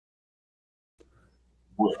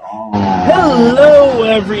Hello,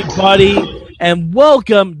 everybody, and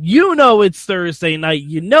welcome. You know it's Thursday night.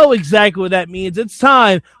 You know exactly what that means. It's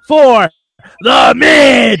time for the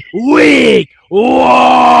Midweek War!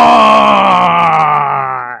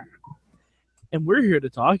 And we're here to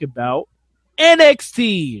talk about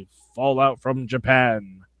NXT, Fallout from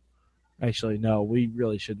Japan. Actually, no, we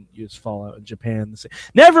really shouldn't use Fallout in Japan.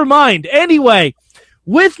 Never mind. Anyway,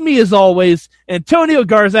 with me as always, Antonio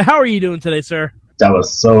Garza. How are you doing today, sir? That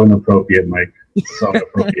was so inappropriate, Mike. So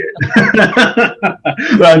inappropriate.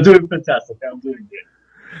 But I'm doing fantastic. I'm doing good.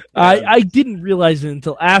 I didn't realize it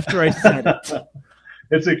until after I said it.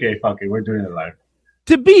 It's okay. Fuck it. We're doing it live.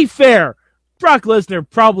 To be fair, Brock Lesnar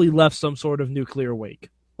probably left some sort of nuclear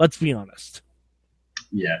wake. Let's be honest.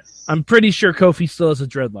 Yes. I'm pretty sure Kofi still has a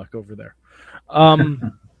dreadlock over there.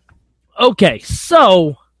 Okay,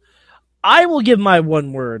 so I will give my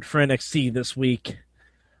one word for NXT this week.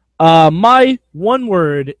 My one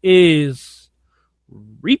word is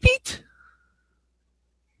repeat.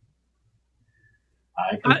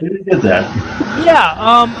 I completely get that.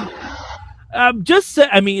 Yeah.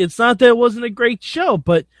 It's not that it wasn't a great show,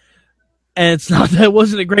 and it's not that it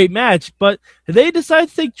wasn't a great match, but they decided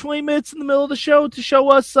to take 20 minutes in the middle of the show to show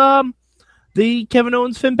us the Kevin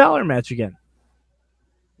Owens Finn Balor match again.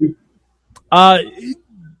 I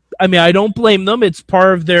don't blame them. It's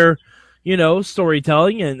part of their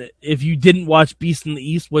storytelling, and if you didn't watch Beast in the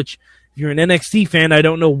East, which if you're an NXT fan, I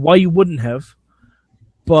don't know why you wouldn't have,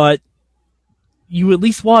 but you at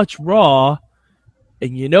least watch Raw,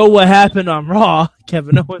 and you know what happened on Raw.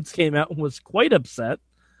 Kevin Owens came out and was quite upset.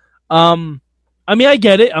 I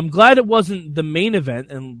get it. I'm glad it wasn't the main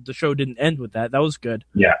event, and the show didn't end with that. That was good.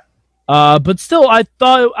 Yeah. But still, I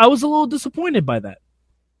thought I was a little disappointed by that.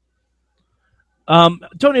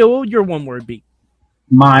 Tony, what would your one word be?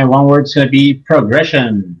 My one word's going to be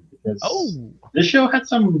progression. Because this show had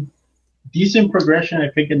some decent progression, I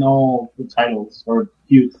think, in all the titles or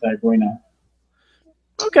feuds that are going on.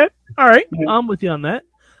 Okay. All right. Yeah. I'm with you on that.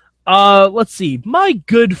 Let's see. My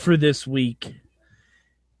good for this week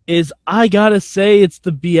is, I got to say, it's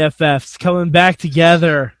the BFFs coming back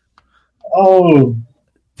together. Oh.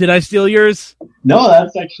 Did I steal yours? No,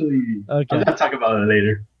 that's actually... Okay. I'm going to talk about it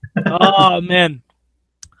later. Oh, man.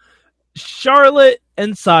 Charlotte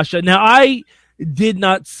and Sasha. Now, I did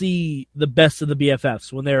not see the best of the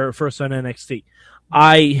BFFs when they were first on NXT.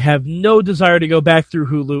 I have no desire to go back through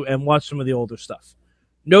Hulu and watch some of the older stuff.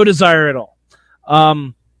 No desire at all.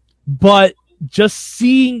 But just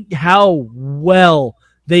seeing how well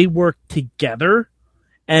they work together,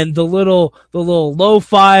 and the little low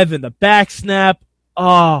five and the back snap,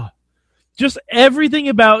 just everything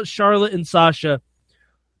about Charlotte and Sasha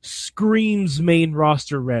screams main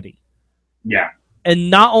roster ready. Yeah. And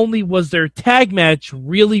not only was their tag match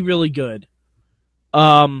really, really good,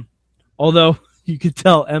 although you could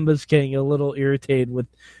tell Emma's getting a little irritated with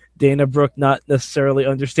Dana Brooke not necessarily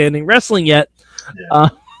understanding wrestling yet. Yeah.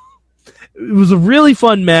 It was a really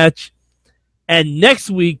fun match. And next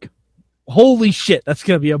week, holy shit, that's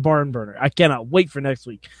going to be a barn burner. I cannot wait for next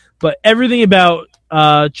week. But everything about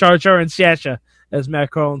Char Char and Sasha, as Matt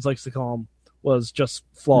Collins likes to call him, was just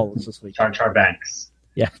flawless this week. Char Char Banks.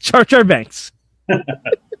 Yeah, Char Char Banks. How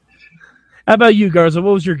about you, Garza?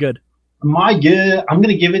 What was your good? My good, I'm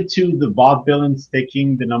going to give it to the Vaudevillains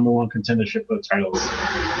taking the number one contendership of the titles.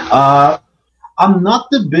 I'm not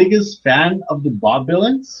the biggest fan of the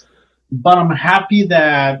Vaudevillains, but I'm happy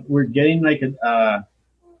that we're getting like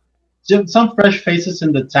some fresh faces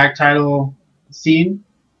in the tag title scene.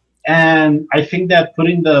 And I think that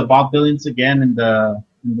putting the Vaudevillains again in the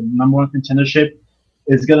number one contendership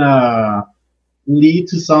is going to lead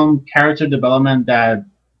to some character development that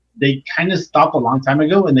they kind of stopped a long time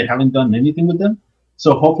ago, and they haven't done anything with them.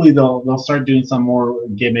 So hopefully they'll start doing some more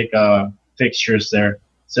gimmick fixtures there.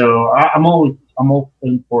 So I'm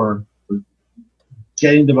open for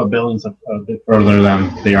getting the Vaudevillains a bit further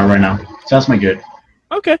than they are right now. So that's my good.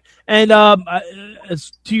 Okay. And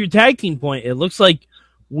as to your tag team point, it looks like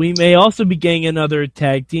we may also be getting another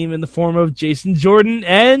tag team in the form of Jason Jordan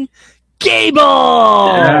and Gable.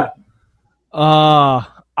 Yeah.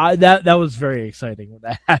 That was very exciting when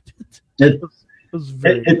that happened. It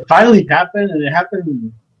finally happened, and it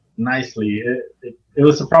happened nicely. It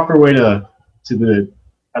was a proper way to do it.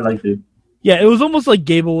 I liked it. Yeah, it was almost like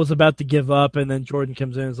Gable was about to give up, and then Jordan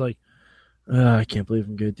comes in and is like, I can't believe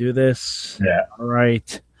I'm going to do this. Yeah. All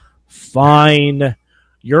right. Fine.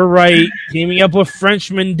 You're right. Teaming up with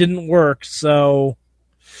Frenchmen didn't work, so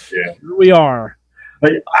yeah, here we are.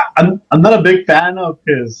 Like, I'm not a big fan of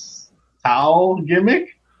his towel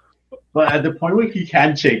gimmick. But at the point where he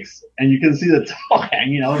handshakes and you can see the towel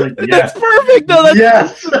hanging, I was like, That's yes. perfect. No, that's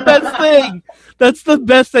Yes. the best thing. That's the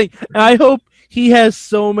best thing. And I hope he has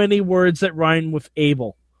so many words that rhyme with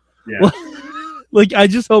Abel. Yeah. Like, I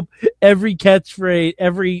just hope every catchphrase,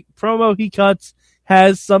 every promo he cuts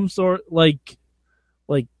has some sort like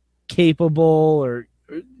capable or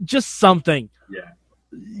just something. Yeah.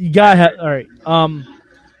 You gotta have. All right.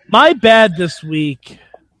 My bad this week.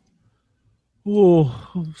 Ooh,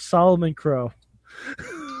 Solomon Crow.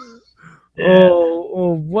 Yeah.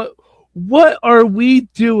 What are we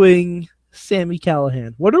doing, Sammy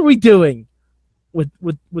Callahan? What are we doing with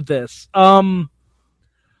this?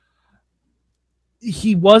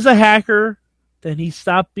 He was a hacker, then he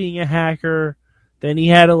stopped being a hacker, then he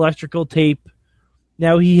had electrical tape.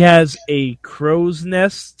 Now he has a crow's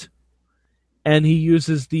nest, and he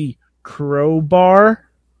uses the crowbar.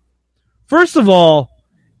 First of all,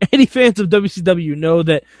 any fans of WCW know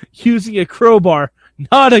that using a crowbar,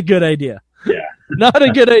 not a good idea. Yeah. Not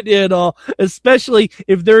a good idea at all, especially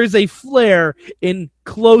if there is a flare in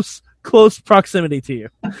close proximity to you.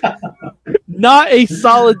 Not a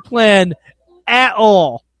solid plan at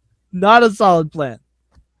all. Not a solid plan.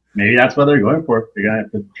 Maybe that's what they're going for. They're going to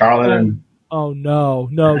put Charlotte and Oh no,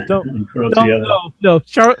 don't Crow together. no.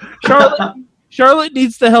 Charlotte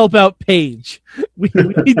needs to help out Paige. We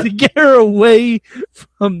need to get her away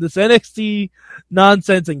from this NXT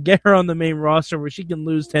nonsense and get her on the main roster where she can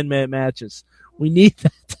lose 10-minute matches. We need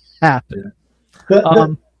that to happen.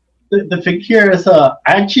 The thing here is, I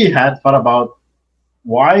actually had thought about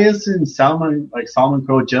why isn't Solomon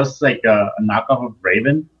Crow just like a knockoff of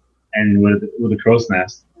Raven and with a crow's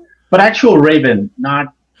nest, but actual Raven,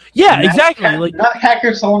 not exactly. Not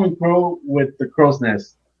hacker Solomon Crow with the crow's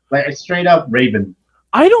nest, like a straight up Raven.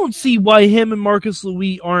 I don't see why him and Marcus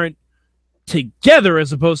Louis aren't together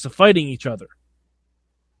as opposed to fighting each other.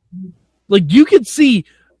 Like, you could see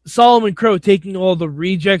Solomon Crow taking all the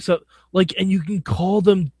rejects of, like, and you can call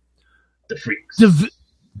them the freaks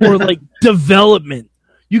or like development.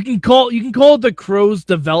 You can call it the Crow's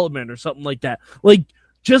development or something like that. Like,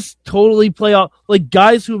 just totally play out like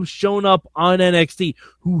guys who have shown up on NXT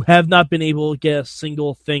who have not been able to get a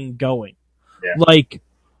single thing going. Yeah. Like,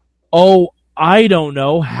 I don't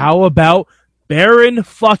know. How about Baron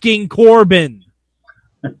fucking Corbin?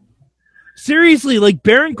 Seriously, like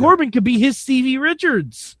Baron Corbin could be his Stevie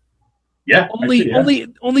Richards. Yeah.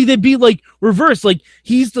 Only they'd be like reverse. Like,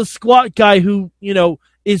 he's the squat guy who,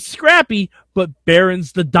 is scrappy, but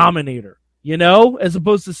Baron's the dominator, as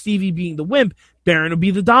opposed to Stevie being the wimp. Baron would be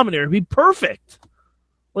the dominator. It'd be perfect.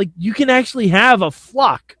 Like, you can actually have a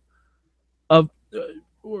flock of,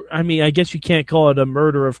 I guess you can't call it a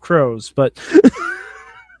murder of crows, but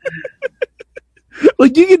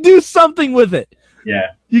like, you can do something with it.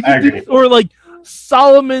 Yeah. You can or like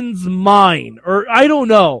Solomon's Mine, or I don't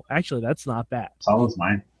know. Actually, that's not bad. Solomon's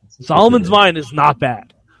Mine is not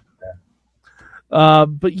bad. Yeah.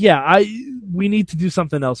 But yeah, we need to do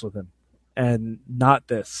something else with him, and not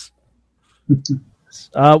this.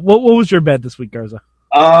 What was your bad this week, Garza?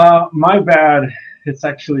 My bad. It's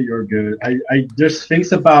actually your good. I there's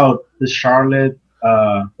things about the Charlotte.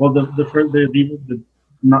 The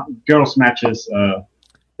girls matches.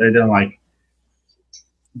 They didn't like.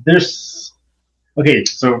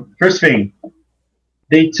 So first thing,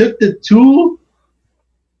 they took the two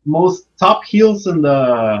most top heels in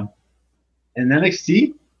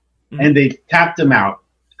NXT, and they tapped them out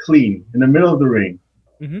clean in the middle of the ring.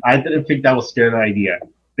 Mm-hmm. I didn't think that was a good idea.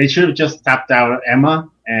 They should have just tapped out Emma,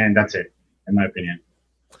 and that's it, in my opinion.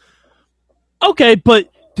 Okay, but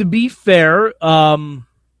to be fair,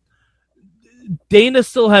 Dana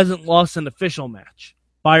still hasn't lost an official match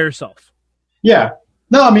by herself. Yeah.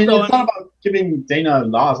 No, it's not about giving Dana a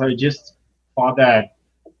loss. I just thought that,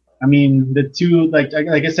 the two, like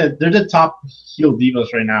I said, they're the top heel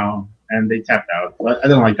divas right now, and they tapped out. But I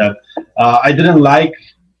didn't like that. I didn't like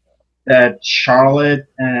that Charlotte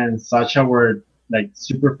and Sasha were like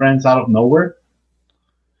super friends out of nowhere.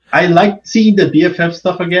 I like seeing the BFF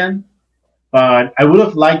stuff again, but I would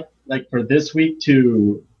have liked, like, for this week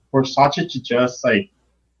for Sasha to just like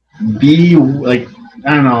be like,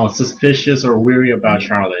 I don't know, suspicious or weary about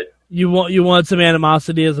Charlotte. You want some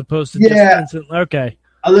animosity as opposed to just okay.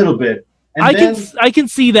 A little bit. And I can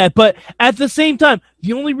see that, but at the same time,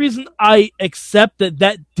 the only reason I accept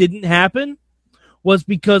that didn't happen was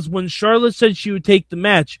because when Charlotte said she would take the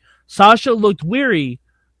match, Sasha looked weary,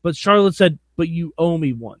 but Charlotte said, "But you owe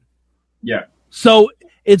me one." Yeah. So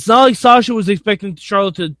it's not like Sasha was expecting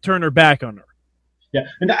Charlotte to turn her back on her. Yeah,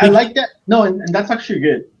 and I like that. No, and that's actually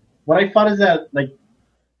good. What I thought is that, like,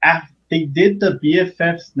 after they did the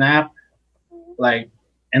BFF snap, like,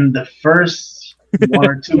 in the first 1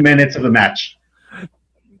 or 2 minutes of the match.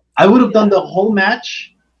 I would have done the whole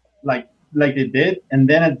match like they did, and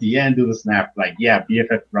then at the end do the snap. Like, yeah,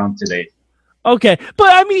 BFF round today. Okay, but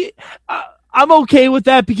I mean, I'm okay with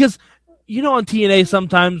that because on TNA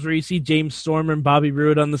sometimes where you see James Storm and Bobby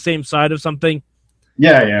Roode on the same side of something.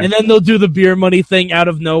 Yeah, yeah. And then they'll do the beer money thing out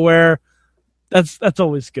of nowhere. That's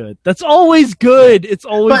always good. That's always good. It's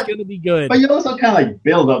always going to be good. But you also kind of like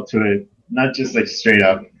build up to it, not just like straight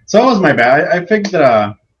up. So that was my bad. I think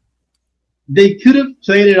that they could have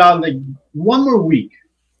played it out like one more week,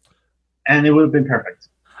 and it would have been perfect.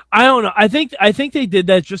 I don't know. I think they did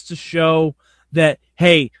that just to show that,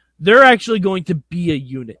 hey, they're actually going to be a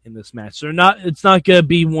unit in this match. It's not going to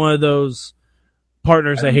be one of those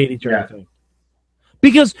partners that hate each other thing.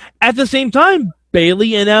 Because at the same time,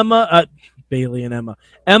 Emma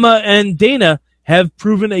and Dana have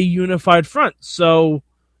proven a unified front. So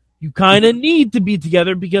you kind of need to be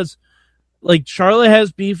together because, like, Charlotte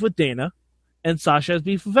has beef with Dana and Sasha has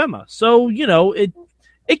beef with Emma. So,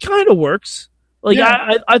 it kind of works. Like,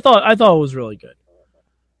 yeah. I thought it was really good.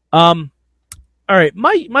 All right,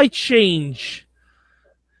 my change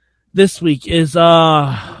this week is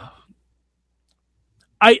I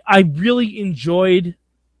really enjoyed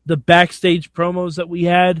the backstage promos that we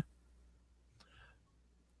had.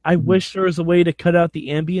 I wish there was a way to cut out the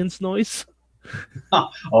ambience noise.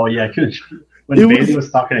 Oh yeah, when Bailey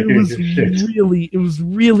was talking, I couldn't do shit. It was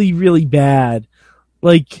really, really bad.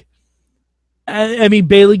 Like, I mean,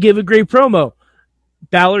 Bailey gave a great promo.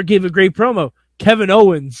 Balor gave a great promo. Kevin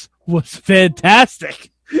Owens was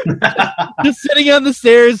fantastic. Just sitting on the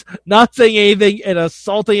stairs, not saying anything, and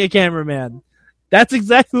assaulting a cameraman. That's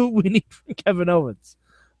exactly what we need from Kevin Owens.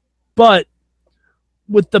 But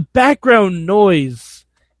with the background noise,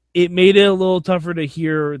 it made it a little tougher to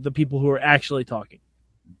hear the people who are actually talking.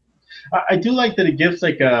 I do like that it gives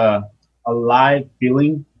like a live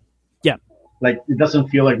feeling. Yeah. Like it doesn't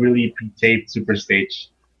feel like really pre-taped super stage.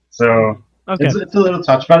 So okay. It's a little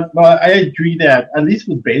touch. But I agree that at least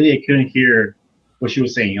with Bailey, I couldn't hear what she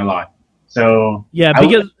was saying a lot. So yeah,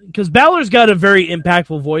 because Balor's got a very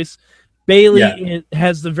impactful voice. Bailey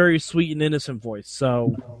has the very sweet and innocent voice.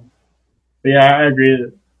 So yeah, I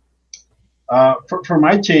agree. For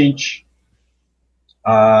my change,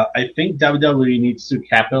 I think WWE needs to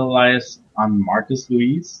capitalize on Marcus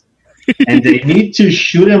Luis, and they need to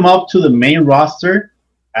shoot him up to the main roster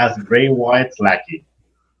as Bray Wyatt's lackey.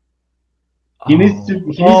 He needs to.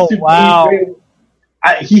 Wow.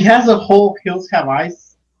 He has a whole Hills Have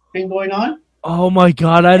Eyes thing going on. Oh my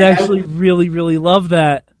god! I'd actually really, really love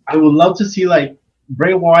that. I would love to see like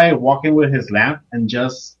Bray Wyatt walking with his lamp and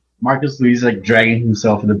just Marcus Luis like dragging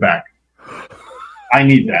himself in the back. I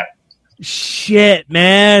need that. Shit,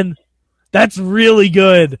 man, that's really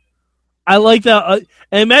good. I like that.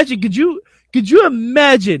 And imagine, could you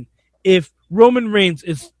imagine if Roman Reigns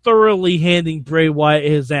is thoroughly handing Bray Wyatt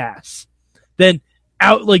his ass, then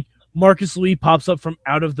out like Marcus Lee pops up from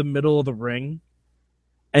out of the middle of the ring,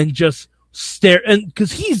 and just stare, and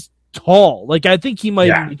because he's tall, like I think he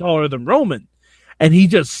might even be taller than Roman. And he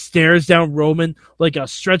just stares down Roman like a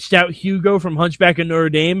stretched out Hugo from Hunchback of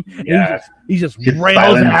Notre Dame. And he just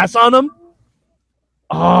rails ass on him.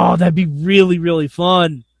 Oh, that'd be really, really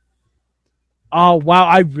fun. Oh, wow.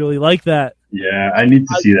 I really like that. Yeah, I need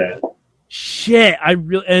to see that. Shit.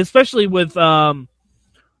 And especially with Rowan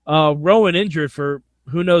injured for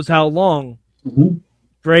who knows how long. Mm-hmm.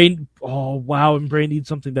 And Bray needs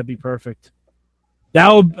something that'd be perfect.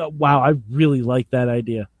 I really like that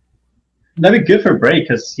idea. That'd be good for Bray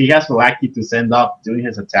because he has Lackey to send up doing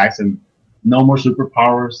his attacks and no more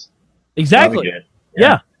superpowers. Exactly.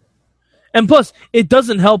 Yeah. And plus, it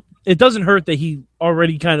doesn't help. It doesn't hurt that he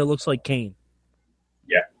already kind of looks like Kane.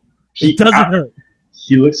 Yeah. It doesn't hurt.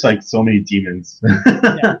 He looks like so many demons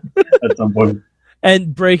at some point.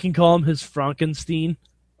 And Bray can call him his Frankenstein.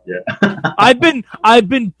 Yeah. I've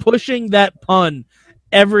been pushing that pun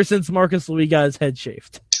ever since Marcus Louis got his head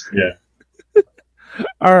shaved. Yeah.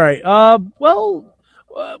 All right.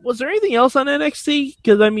 Was there anything else on NXT?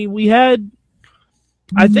 Because I mean,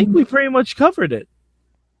 I think we pretty much covered it.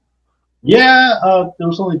 Yeah. There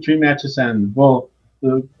was only 3 matches, and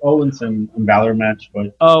the Owens and Balor match.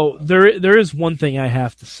 But there is one thing I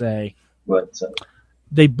have to say. What?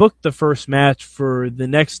 They booked the first match for the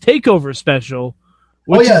next Takeover special,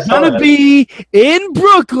 which is going to be in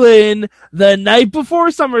Brooklyn the night before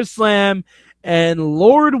SummerSlam. And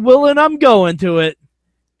Lord willing, I'm going to it.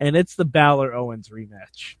 And it's the Balor Owens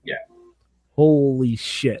rematch. Yeah. Holy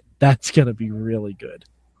shit. That's going to be really good.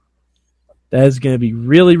 That is going to be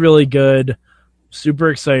really, really good. Super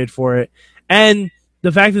excited for it. And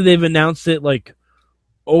the fact that they've announced it like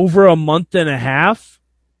over a month and a half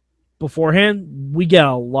beforehand, we get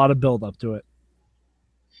a lot of build up to it.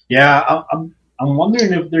 Yeah, I'm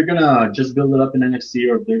wondering if they're gonna just build it up in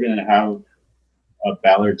NXT or if they're gonna have a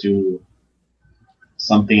Balor do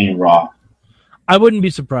something in Raw. I wouldn't be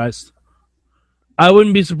surprised.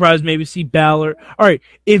 Maybe see Balor. All right,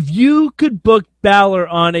 if you could book Balor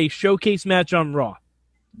on a showcase match on Raw,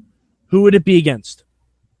 who would it be against?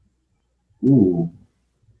 Ooh.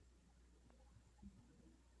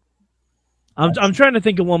 I'm trying to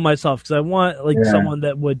think of one myself because I want someone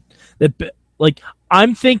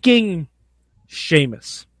I'm thinking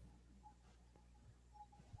Sheamus.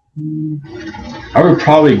 I would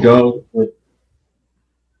probably go with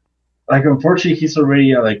unfortunately he's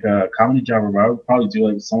already a comedy jobber, but I would probably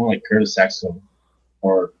do someone like Curtis Axel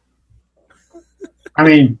or I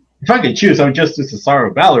mean if I could choose I would just do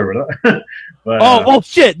Cesaro Balor but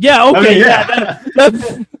shit yeah okay I mean,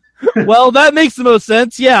 that's well, that makes the most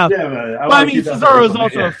sense. Yeah. I mean, Cesaro is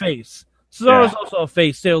also a face. Cesaro's also a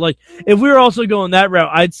face too. Like, if we were also going that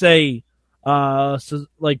route, I'd say,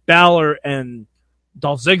 Balor and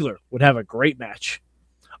Dolph Ziggler would have a great match.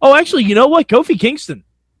 Oh, actually, you know what? Kofi Kingston.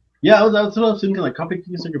 Yeah, that's what I was thinking. Kofi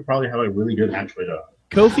Kingston could probably have a really good match with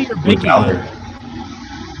Kofi or Big E.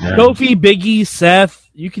 Yeah. Kofi, Big E, Seth.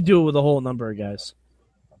 You could do it with a whole number of guys.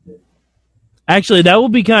 Actually, that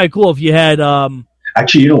would be kind of cool if you had.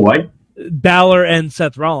 Actually, you know what? Balor and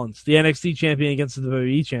Seth Rollins, the NXT champion against the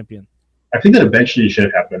WWE champion. I think that eventually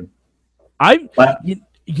should happen.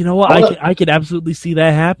 You know what? I could absolutely see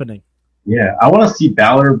that happening. Yeah, I want to see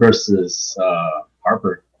Balor versus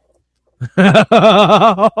Harper.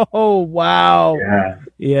 Oh wow!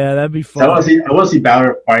 Yeah, that'd be fun. So I want to see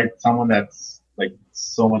Balor fight someone that's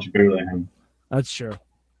so much bigger than him. That's true.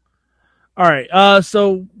 All right.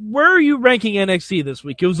 So where are you ranking NXT this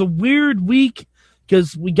week? It was a weird week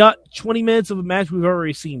because we got 20 minutes of a match we've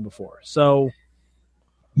already seen before. So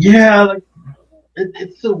yeah,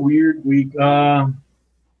 it's a weird week. I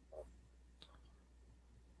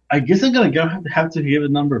guess I'm gonna have to give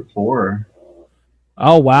it number 4.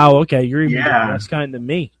 Oh wow! Okay, you're even less kind than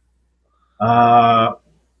me. It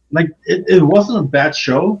wasn't a bad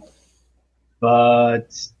show, but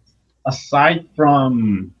aside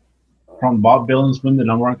from Bob Billings winning the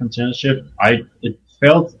number 1 contendership, it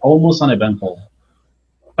felt almost uneventful.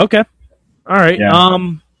 Okay, all right. Yeah.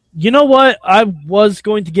 You know what? I was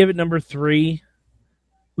going to give it number 3.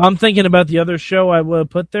 I'm thinking about the other show I would have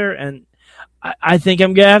put there, and I think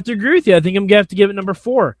I'm gonna have to agree with you. I think I'm gonna have to give it number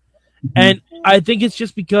 4. And I think it's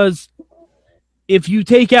just because if you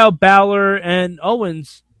take out Balor and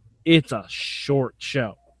Owens, it's a short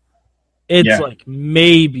show. It's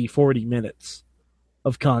maybe 40 minutes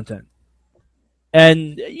of content.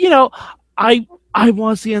 And, I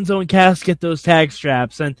want to see Enzo and Cass get those tag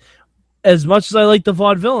straps. And as much as I like the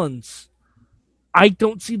Vaudevillains, I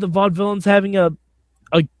don't see the Vaudevillains having a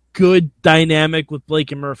good dynamic with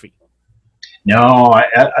Blake and Murphy. No,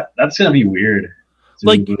 that's going to be weird.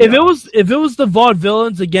 If it was the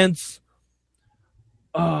Vaudevillains against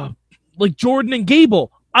Jordan and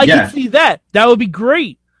Gable, I could see that. That would be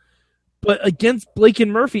great. But against Blake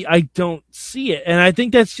and Murphy, I don't see it. And I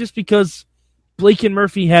think that's just because Blake and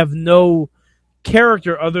Murphy have no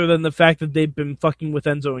character other than the fact that they've been fucking with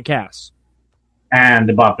Enzo and Cass. And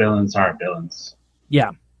the Bob Villains aren't villains.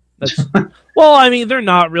 Yeah. Well, I mean, they're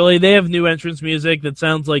not really. They have new entrance music that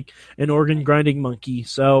sounds like an organ grinding monkey.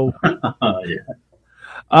 So,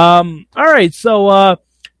 all right. So,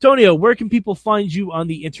 Tonio, where can people find you on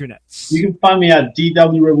the internet? You can find me at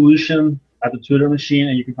DW Revolution at the Twitter machine,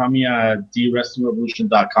 and you can find me at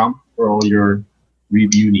DWrestlingRevolution.com for all your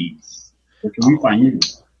review needs. Where can we find you?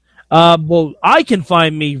 Well, I can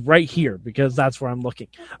find me right here because that's where I'm looking.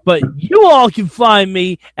 But you all can find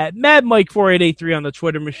me at MadMike4883 on the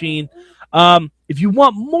Twitter machine. If you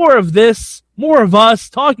want more of this, more of us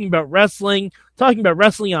talking about wrestling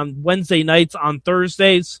on Wednesday nights, on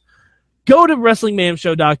Thursdays, go to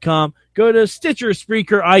WrestlingMayhemShow.com. Go to Stitcher,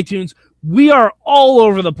 Spreaker, iTunes. We are all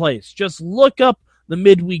over the place. Just look up the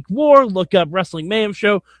Midweek War. Look up Wrestling Mayhem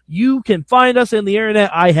Show. You can find us on the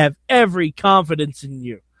internet. I have every confidence in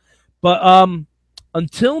you. But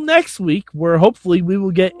until next week, where hopefully we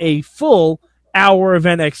will get a full hour of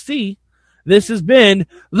NXT, this has been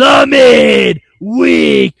the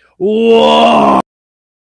Midweek War.